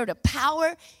a spirit of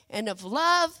power and of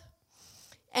love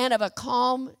and of a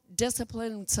calm,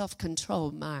 disciplined,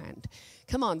 self-controlled mind.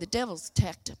 Come on, the devil's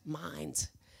attacked minds.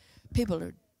 People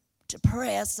are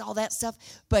depressed, all that stuff.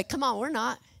 But come on, we're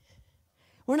not.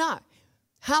 We're not.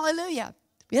 Hallelujah.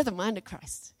 We have the mind of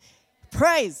Christ.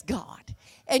 Praise God.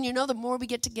 And you know, the more we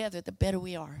get together, the better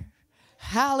we are.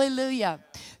 Hallelujah.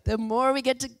 The more we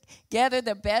get together,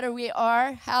 the better we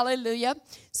are. Hallelujah.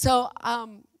 So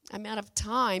I'm out of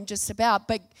time just about.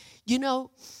 But, you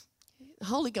know, the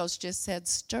Holy Ghost just said,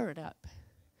 stir it up.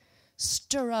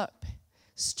 Stir up.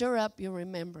 Stir up your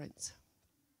remembrance.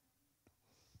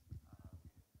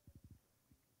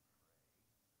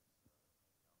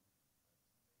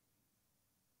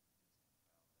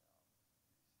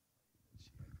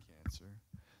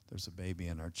 There's a baby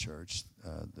in our church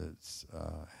that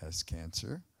has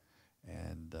cancer,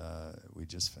 and we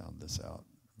just found this out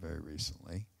very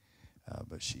recently.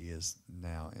 But she is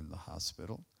now in the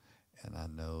hospital, and I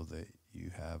know that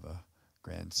you have a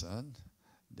grandson,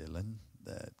 Dylan,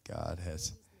 that God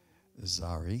has,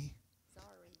 Zari,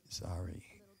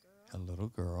 a little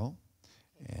girl.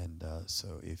 And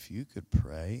so if you could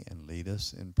pray and lead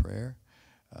us in prayer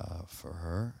for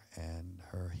her and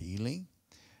her healing.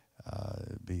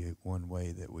 It'd be one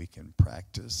way that we can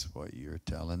practice what you're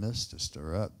telling us to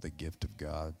stir up the gift of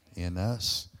God in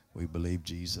us. We believe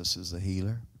Jesus is a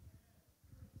healer.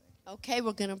 Okay,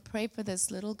 we're going to pray for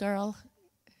this little girl.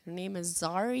 Her name is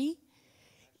Zari.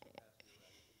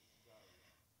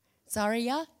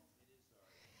 Zaria.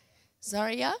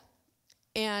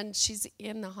 And she's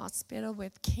in the hospital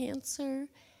with cancer.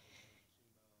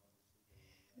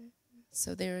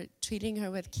 So they're treating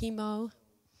her with chemo.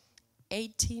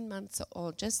 18 months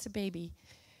old, just a baby.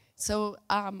 So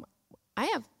I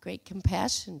have great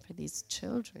compassion for these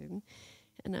children.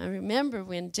 And I remember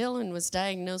when Dylan was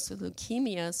diagnosed with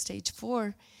leukemia, stage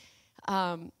 4,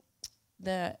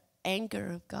 the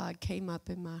anger of God came up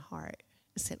in my heart.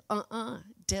 I said,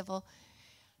 devil,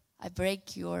 I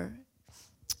break your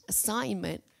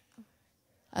assignment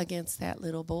against that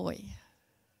little boy.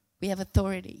 We have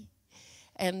authority.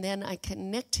 And then I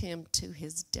connect him to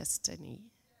his destiny.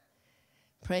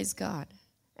 Praise God.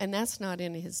 And that's not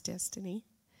in his destiny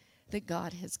that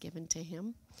God has given to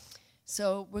him.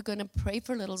 So we're going to pray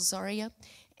for little Zaria.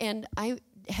 And I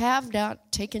have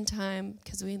not taken time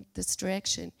because we in this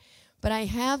direction. But I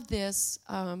have this,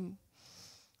 and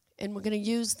we're going to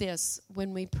use this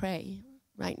when we pray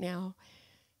right now.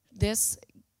 This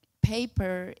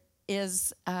paper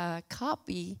is a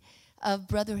copy of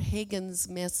Brother Hagin's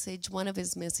message, one of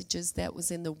his messages that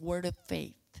was in the Word of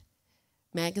Faith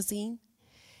magazine.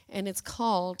 And it's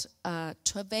called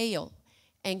Travail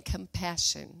and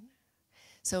Compassion.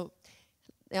 So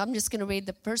I'm just going to read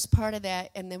the first part of that,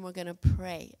 and then we're going to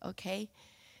pray, okay?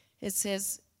 It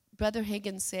says, Brother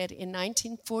Hagin said, in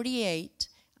 1948,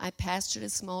 I pastored a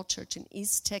small church in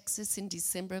East Texas in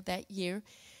December of that year.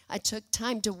 I took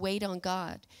time to wait on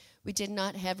God. We did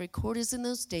not have recorders in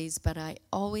those days, but I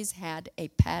always had a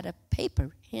pad of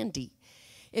paper handy.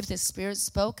 If the Spirit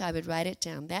spoke, I would write it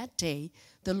down. That day,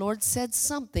 the Lord said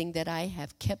something that I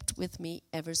have kept with me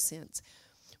ever since.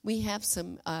 We have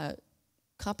some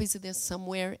copies of this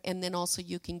somewhere, and then also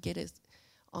you can get it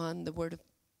on the Word of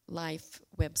Life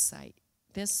website.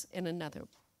 This and another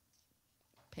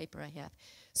paper I have.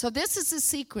 So this is the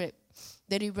secret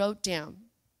that he wrote down.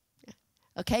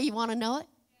 Okay, you want to know it?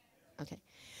 Okay.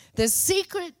 The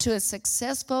secret to a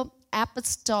successful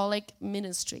apostolic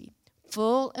ministry,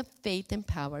 full of faith and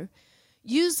power,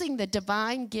 using the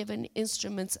divine-given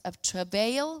instruments of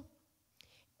travail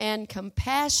and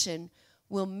compassion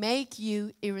will make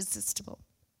you irresistible.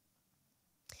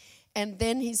 And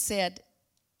then he said,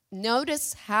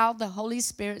 notice how the Holy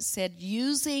Spirit said,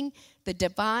 using the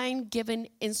divine-given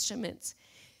instruments,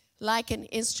 like an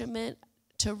instrument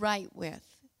to write with.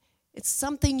 It's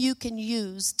something you can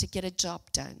use to get a job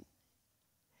done.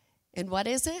 And what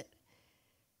is it?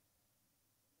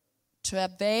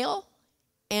 Travail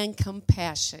and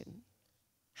compassion.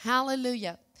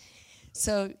 Hallelujah.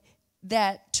 So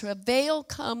that travail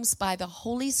comes by the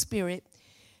Holy Spirit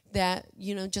that,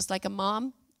 just like a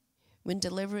mom, when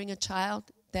delivering a child,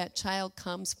 that child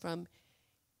comes from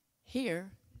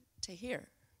here to here,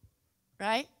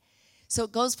 right? So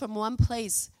it goes from one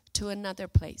place to another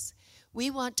place.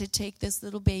 We want to take this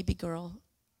little baby girl.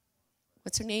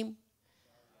 What's her name?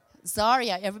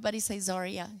 Zaria. Everybody say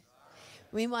Zaria.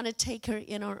 We want to take her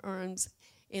in our arms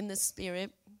in the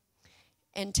Spirit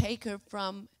and take her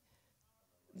from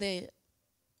the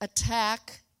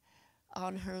attack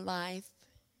on her life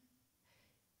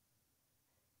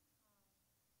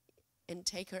and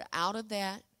take her out of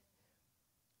that,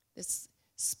 this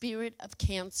spirit of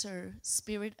cancer,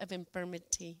 spirit of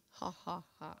infirmity. Ha, ha,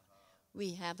 ha.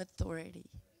 We have authority.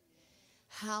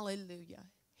 Hallelujah.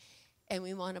 And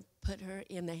we want to put her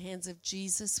in the hands of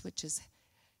Jesus, which is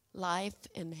life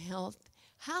and health.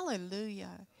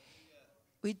 Hallelujah.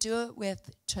 We do it with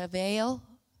travail,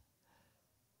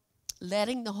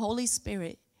 letting the Holy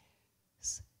Spirit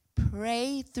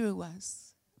pray through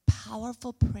us,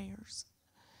 powerful prayers.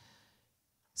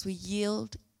 As we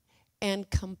yield, and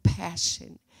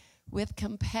compassion. With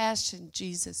compassion,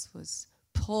 Jesus was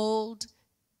pulled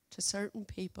to certain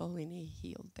people and he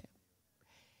healed them.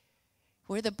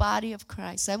 We're the body of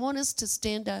Christ. I want us to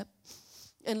stand up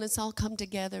and let's all come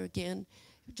together again.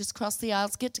 Just cross the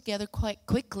aisles, get together quite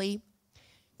quickly.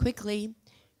 Quickly.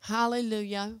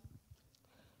 Hallelujah.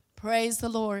 Praise the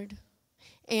Lord.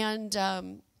 And do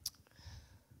you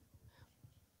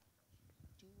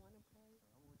want to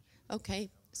pray? Okay,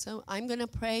 so I'm going to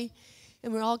pray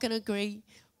and we're all going to agree.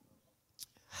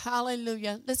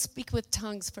 Hallelujah. Let's speak with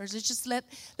tongues first.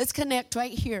 Let's connect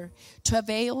right here.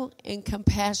 Travail and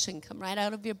compassion come right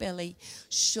out of your belly.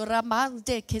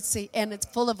 And it's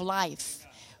full of life.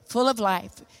 Full of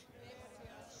life.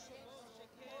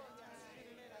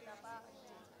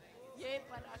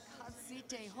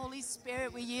 Holy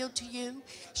Spirit, we yield to you.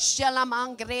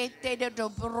 Shelamangrete de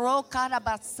dobroka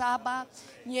rabasaba.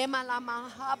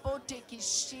 Yemalamahapo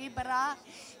tekishibra.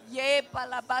 Ye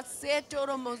palabaseto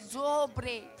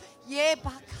romozobre. Ye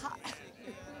baka.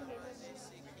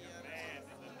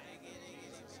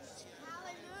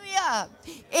 Hallelujah.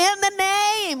 In the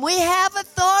name, we have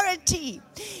authority.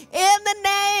 In the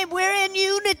name, we're in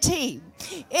unity.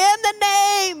 In the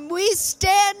name, we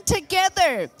stand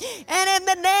together. And in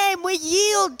the name, we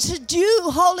yield to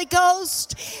you, Holy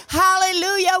Ghost.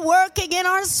 Hallelujah. Working in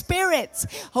our spirits.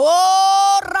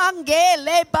 Oh,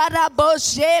 rangele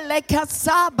baraboshele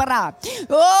kasabra.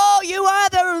 Oh, you are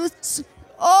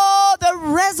the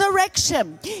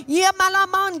resurrection.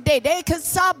 Yemalamande de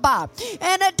kasaba.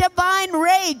 And a divine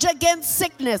rage against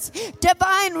sickness.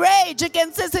 Divine rage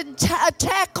against this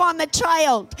attack on the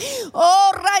child.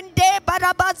 Oh, rande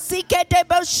barabasike de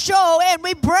bosho. And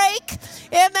we break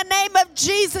in the name of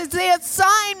Jesus the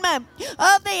assignment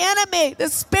of the enemy, the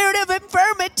spirit of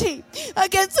infirmity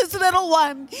against this little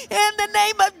one. In the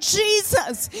name of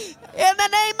Jesus. In the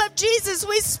name of Jesus,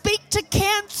 we speak to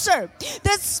cancer,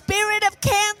 the spirit of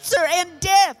cancer and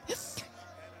death.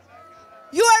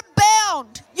 You are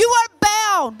bound. You are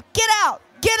bound. Get out.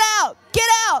 Get out. Get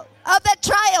out of that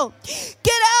child.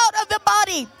 Get out of the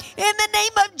body. In the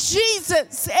name of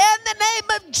Jesus. In the name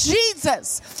of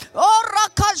Jesus. Oh,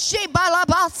 rakashi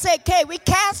balabaseke. We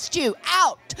cast you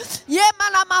out.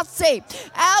 Yemanamase.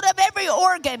 Out of every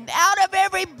organ. Out of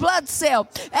every blood cell.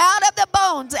 Out of the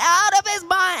bones. Out of his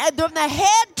mind. From the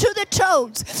head to the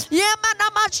toes.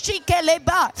 Yemanamashike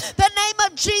leba. The name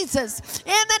of Jesus.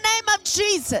 In the name of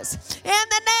Jesus. In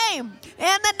the name.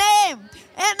 In the name.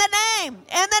 In the name,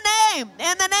 in the name,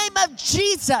 in the name of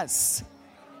Jesus.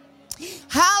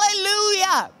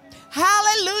 Hallelujah.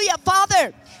 Hallelujah.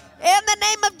 Father, in the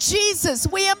name of Jesus,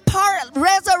 we impart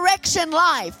resurrection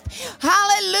life.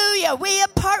 Hallelujah. We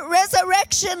impart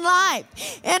resurrection life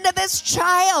into this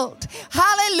child.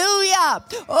 Hallelujah.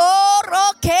 Oh,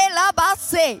 roke la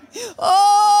base.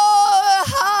 Oh,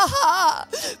 ha, ha.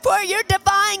 For your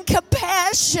divine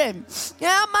compassion.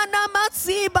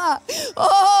 Yamanamasiba.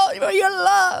 Oh, for your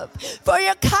love, for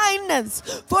your kindness,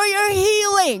 for your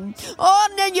healing. Oh,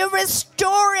 and your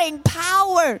restoring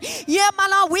power.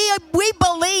 Yamana, we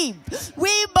believe.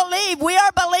 We believe. We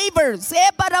are believers.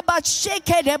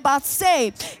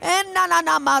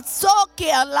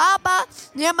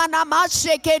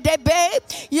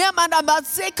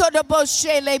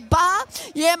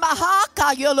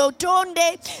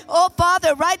 Oh,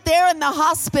 Father, right there in the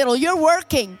hospital, you're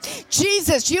working.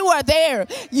 Jesus, you are there.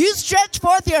 You stretch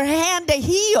forth your hand to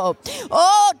heal.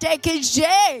 Oh, thank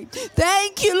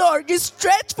you, Lord. You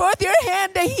stretch forth your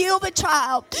hand to heal the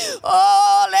child.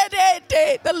 Oh,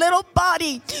 the little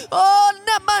body. Oh,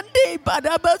 namande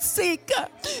badabasika.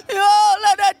 Oh,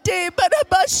 ladate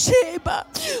badabasheba.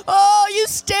 Oh, you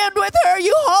stand with her.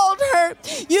 You hold her.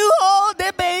 You hold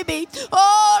the baby.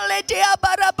 Oh, letea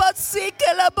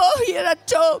badabasika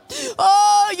labohirato.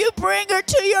 Oh, you bring her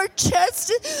to your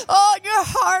chest. Oh, your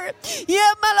heart.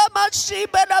 Yamalamashi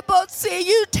badabotsi.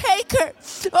 You take her.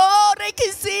 Oh,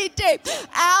 rekisite.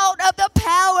 Out of the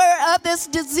power of this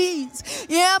disease.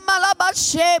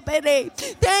 Yamalabashebere.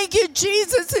 Thank you,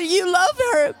 Jesus, that you love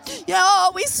her.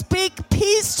 Oh, we speak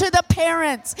peace to the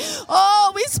parents.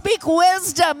 Oh, we speak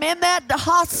wisdom in that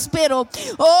hospital.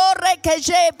 Oh,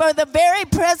 for the very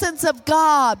presence of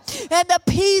God and the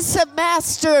peace of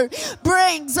Master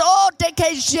brings. Oh,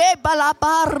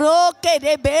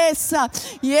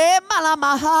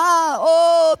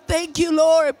 oh, thank you,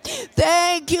 Lord.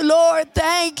 Thank you, Lord.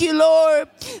 Thank you, Lord.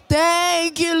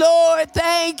 Thank you, Lord.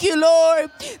 Thank you,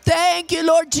 Lord. Thank you,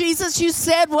 Lord Jesus. You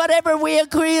said whatever we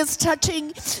agree is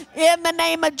touching in the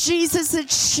name of Jesus,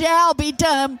 it shall be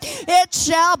done. It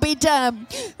shall be done.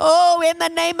 Oh, in the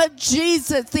name of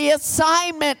Jesus, the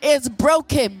assignment is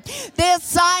broken. The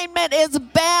assignment is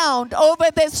bound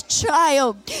over this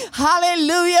child.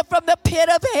 Hallelujah. From the pit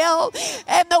of hell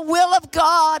and the will of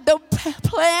God, the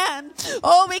plan.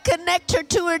 Oh, we connect her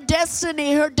to her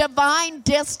destiny, her divine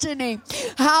destiny.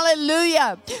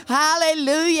 Hallelujah.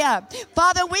 Hallelujah.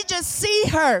 Father, we just see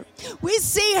her. We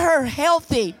see her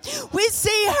healthy. We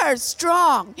see her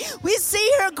strong. We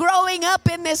see her growing up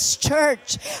in this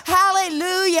church.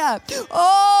 Hallelujah.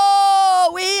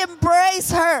 Oh, we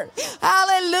embrace her.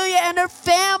 Hallelujah. And her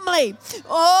family.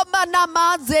 Oh,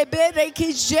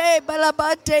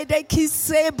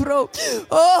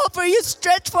 oh, for you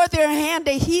stretch forth your hand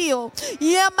to heal.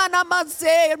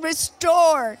 And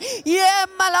restore.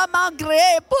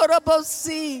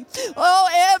 Oh,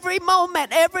 every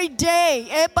moment, every day.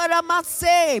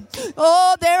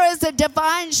 Oh, there is a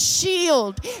divine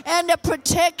shield and a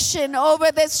protection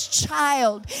over this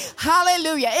child.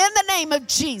 Hallelujah. In the name of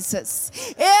Jesus.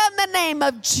 In the name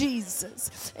of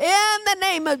Jesus. In the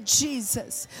name of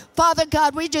Jesus. Father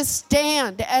God, we just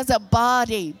stand as a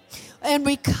body and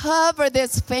we cover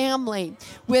this family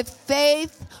with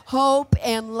faith, hope,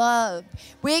 and love.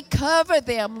 We cover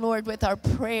them, Lord, with our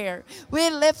prayer.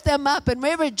 We lift them up and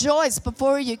we rejoice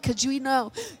before you because we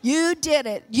know you did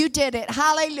it. You did it.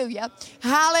 Hallelujah.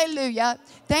 Hallelujah.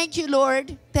 Thank you,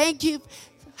 Lord. Thank you.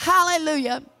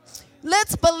 Hallelujah.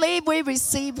 Let's believe we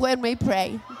receive when we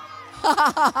pray. Glory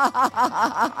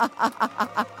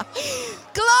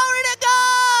to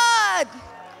God.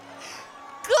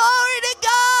 Glory to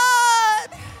God.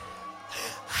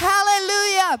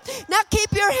 Hallelujah. Now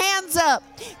keep your hands up.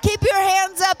 Keep your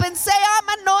hands up and say,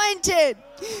 I'm anointed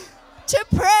to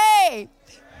pray.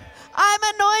 I'm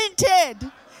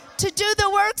anointed to do the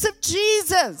works of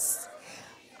Jesus.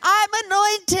 I'm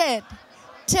anointed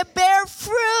to bear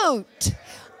fruit.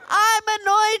 I'm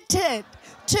anointed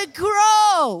to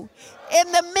grow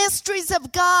in the mysteries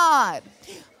of God.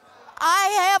 I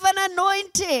have an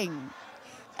anointing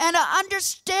and an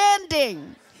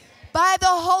understanding by the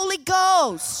Holy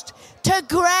Ghost to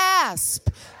grasp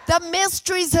the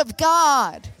mysteries of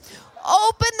God.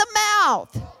 Open the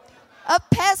mouth of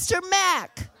Pastor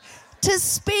Mac to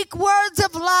speak words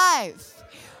of life.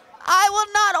 I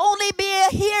will not only be a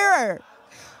hearer,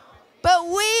 but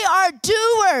we are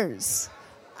doers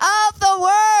of the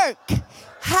work.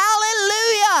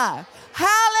 Hallelujah.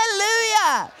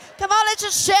 Hallelujah. Come on, let's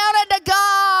just shout unto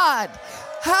God.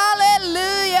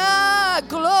 Hallelujah.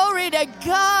 Glory to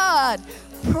God.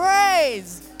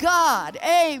 Praise God.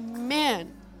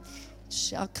 Amen.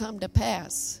 Shall come to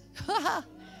pass.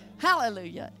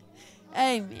 Hallelujah.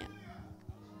 Amen.